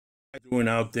Doing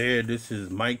out there? This is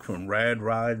Mike from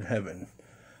RAT.ROD.HEAVEN.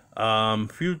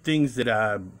 Few things that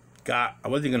I got. I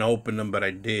wasn't gonna open them, but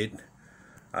I did.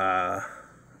 Uh,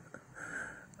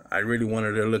 I really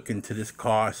wanted to look into this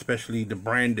car, especially the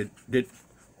brand that did.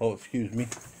 Oh, excuse me.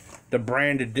 The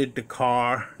brand that did the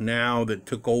car now that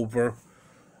took over.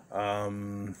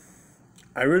 I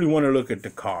really want to look at the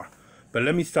car, but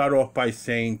let me start off by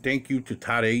saying thank you to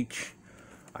Todd H.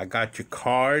 I got your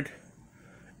card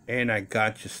and I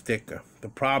got your sticker. The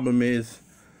problem is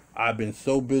I've been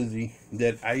so busy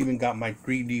that I even got my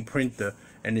 3D printer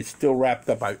and it's still wrapped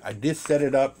up. I did set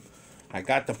it up. I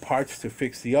got the parts to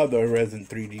fix the other resin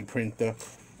 3D printer,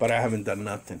 but I haven't done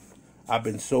nothing. I've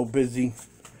been so busy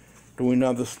doing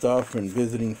other stuff and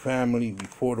visiting family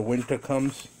before the winter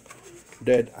comes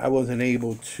that I wasn't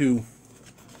able to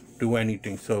do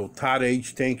anything. So Todd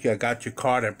H, thank you. I got your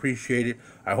card. I appreciate it.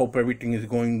 I hope everything is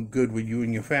going good with you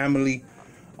and your family.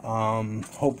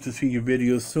 Hope to see your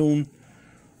videos soon.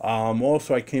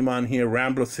 Also, I came on here,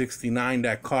 Rambler 69.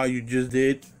 That car you just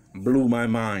did blew my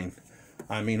mind.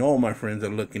 I mean, all my friends are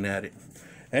looking at it.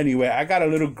 Anyway, I got a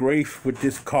little grief with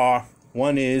this car.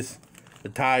 One is the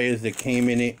tires that came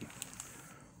in it.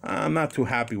 I'm not too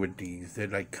happy with these. They're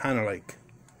like kind of like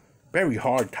very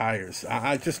hard tires.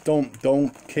 I just don't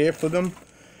care for them,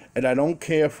 and I don't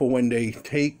care for when they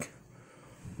take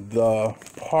the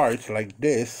parts like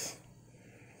this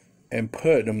and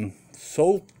put them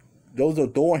so, those are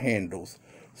door handles,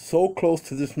 so close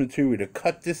to this material. To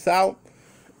cut this out,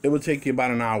 it will take you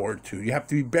about an hour or two. You have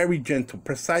to be very gentle,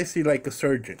 precisely like a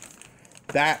surgeon.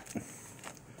 That,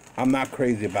 I'm not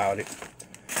crazy about it.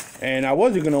 And I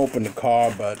wasn't gonna open the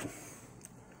car, but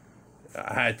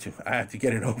I had to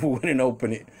get it over with and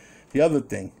open it. The other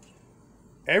thing,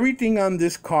 everything on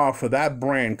this car for that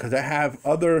brand, because I have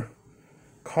other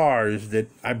cars that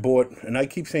I bought, and I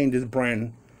keep saying this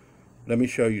brand. Let me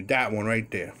show you that one right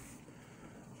there.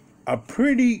 A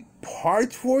pretty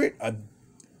parts for it, a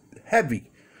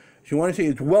heavy. If you want to say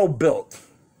it's well built.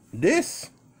 This,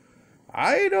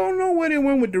 I don't know where they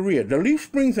went with the rear. The leaf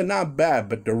springs are not bad,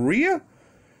 but the rear,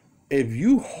 if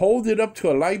you hold it up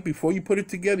to a light before you put it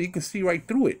together, you can see right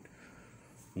through it.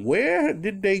 Where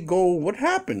did they go? What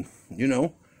happened? You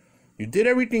know, you did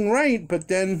everything right, but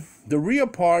then the rear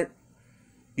part,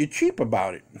 you're cheap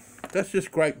about it. That's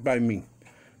just gripe by me.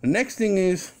 The next thing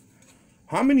is,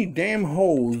 how many damn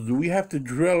holes do we have to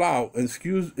drill out?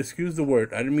 Excuse the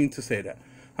word, I didn't mean to say that.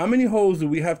 How many holes do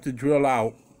we have to drill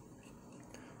out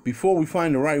before we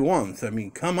find the right ones? I mean,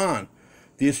 come on.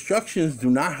 The instructions do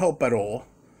not help at all.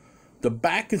 The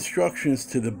back instructions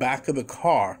to the back of the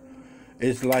car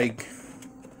is like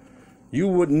you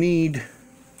would need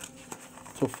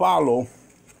to follow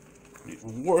the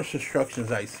worst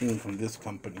instructions I've seen from this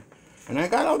company. And I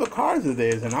got other cars of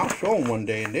theirs, and I'll show them one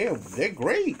day, and they're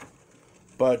great.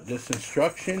 But this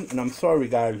instruction, and I'm sorry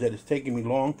guys that it's taking me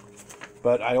long,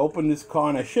 but I opened this car,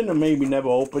 and I shouldn't have maybe never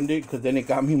opened it, because then it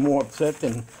got me more upset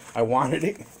than I wanted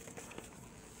it.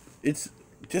 It's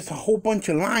just a whole bunch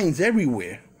of lines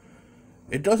everywhere.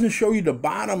 It doesn't show you the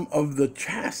bottom of the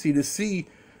chassis to see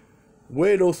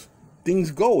where those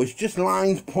things go. It's just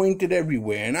lines pointed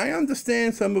everywhere. And I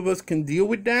understand some of us can deal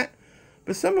with that,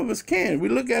 but some of us can't. We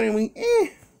look at it and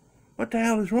we, what the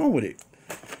hell is wrong with it?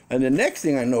 And the next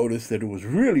thing I noticed that it was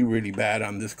really, really bad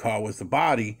on this car was the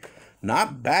body.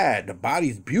 Not bad. The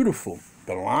body's beautiful.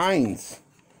 The lines.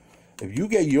 If you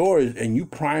get yours and you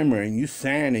primer and you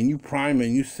sand and you primer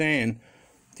and you sand,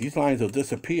 these lines will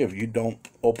disappear if you don't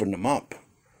open them up,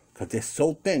 because they're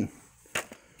so thin.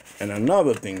 And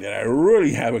another thing that I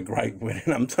really have a gripe with,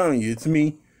 and I'm telling you, it's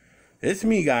me. It's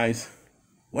me, guys.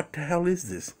 What the hell is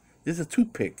this? This is a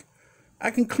toothpick.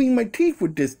 I can clean my teeth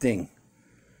with this thing.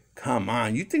 Come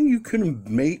on, you think you couldn't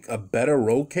make a better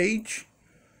roll cage?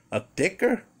 A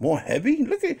thicker, more heavy?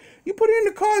 Look at, you put it in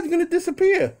the car, it's gonna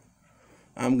disappear.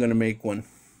 I'm gonna make one.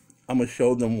 I'm gonna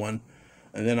show them one,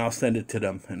 and then I'll send it to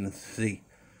them and see.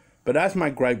 But that's my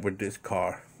gripe with this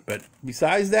car. But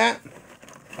besides that,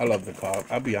 I love the car.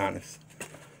 I'll be honest.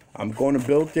 I'm going to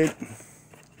build it.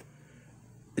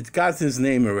 It's got its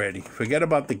name already. Forget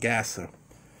about the gasser.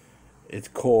 It's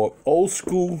called Old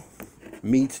School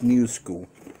Meets New School.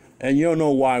 And you'll know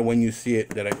why when you see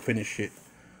it that I finish it.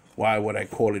 Why would I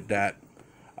call it that?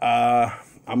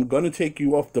 I'm going to take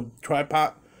you off the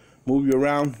tripod. Move you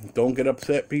around. Don't get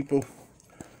upset, people.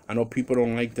 I know people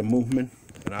don't like the movement,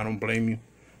 and I don't blame you.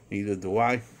 Neither do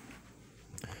I.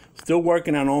 Still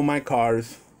working on all my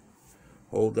cars.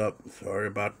 Hold up. Sorry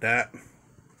about that.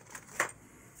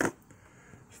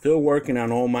 Still working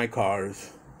on all my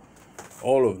cars.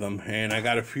 All of them. And I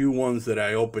got a few ones that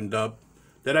I opened up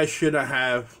that I should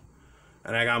have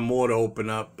And I got more to open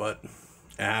up, but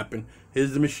it happened.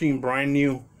 Here's the machine, brand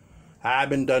new. I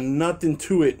haven't done nothing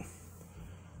to it.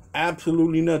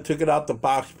 Absolutely nothing. Took it out the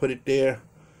box, put it there.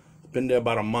 It's been there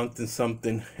about a month and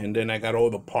something. And then I got all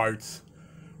the parts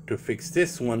to fix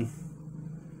this one.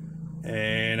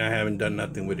 And I haven't done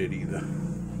nothing with it either.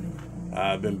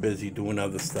 I've been busy doing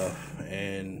other stuff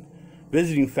and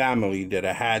visiting family that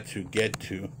I had to get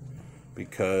to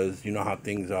because you know how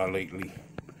things are lately.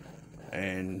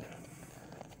 And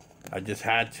I just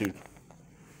had to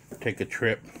take a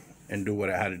trip and do what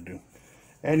I had to do.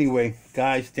 Anyway,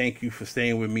 guys, thank you for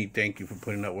staying with me. Thank you for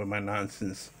putting up with my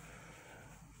nonsense.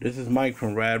 This is Mike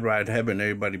from RAT.ROD.HEAVEN.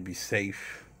 Everybody be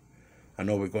safe. I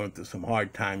know we're going through some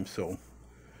hard times, so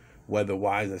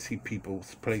weather-wise, I see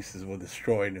people's places were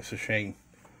destroyed. It's a shame.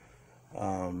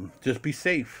 Just be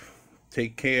safe.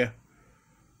 Take care.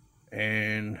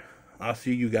 And I'll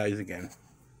see you guys again.